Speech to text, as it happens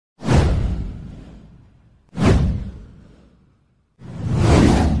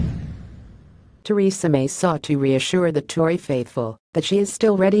Theresa May sought to reassure the Tory faithful that she is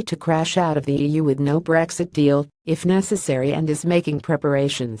still ready to crash out of the EU with no Brexit deal, if necessary, and is making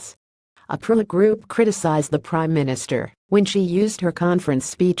preparations. A pro-group criticized the Prime Minister when she used her conference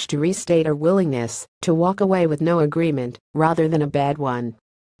speech to restate her willingness to walk away with no agreement rather than a bad one.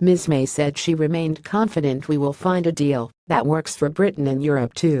 Ms. May said she remained confident we will find a deal that works for Britain and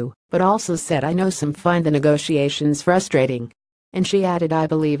Europe too, but also said I know some find the negotiations frustrating. And she added, I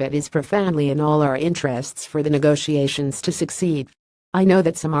believe it is profoundly in all our interests for the negotiations to succeed. I know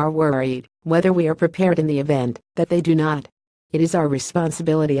that some are worried whether we are prepared in the event that they do not. It is our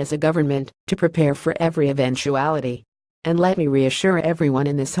responsibility as a government to prepare for every eventuality. And let me reassure everyone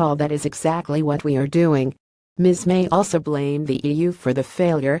in this hall that is exactly what we are doing. Ms. May also blamed the EU for the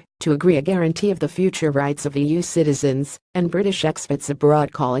failure to agree a guarantee of the future rights of EU citizens and British expats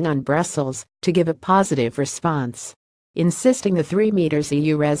abroad, calling on Brussels to give a positive response. Insisting the 3 meters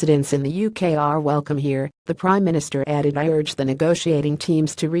EU residents in the UK are welcome here, the Prime Minister added, I urge the negotiating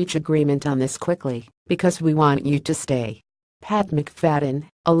teams to reach agreement on this quickly, because we want you to stay. Pat McFadden,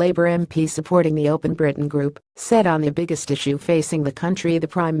 a Labour MP supporting the Open Britain group, said on the biggest issue facing the country the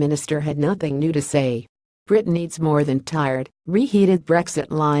Prime Minister had nothing new to say. Britain needs more than tired, reheated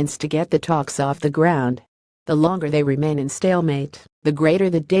Brexit lines to get the talks off the ground. The longer they remain in stalemate, the greater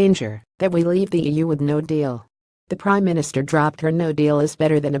the danger that we leave the EU with no deal. The Prime Minister dropped her no deal is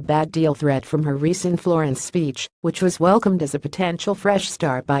better than a bad deal threat from her recent Florence speech, which was welcomed as a potential fresh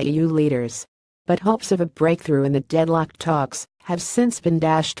start by EU leaders. But hopes of a breakthrough in the deadlocked talks have since been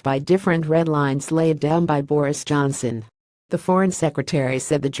dashed by different red lines laid down by Boris Johnson. The Foreign Secretary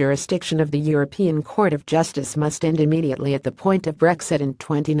said the jurisdiction of the European Court of Justice must end immediately at the point of Brexit in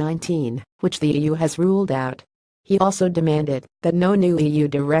 2019, which the EU has ruled out. He also demanded that no new EU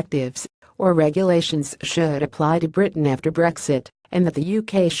directives or regulations should apply to Britain after Brexit, and that the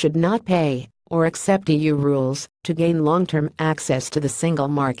UK should not pay or accept EU rules to gain long-term access to the single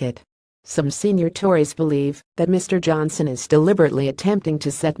market. Some senior Tories believe that Mr. Johnson is deliberately attempting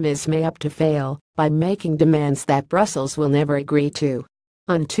to set Ms. May up to fail by making demands that Brussels will never agree to.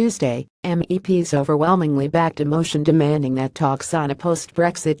 On Tuesday, MEPs overwhelmingly backed a motion demanding that talks on a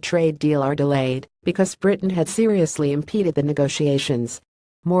post-Brexit trade deal are delayed because Britain had seriously impeded the negotiations.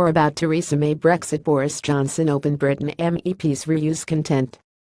 More about Theresa May Brexit. Boris Johnson Open Britain MEPs reuse content.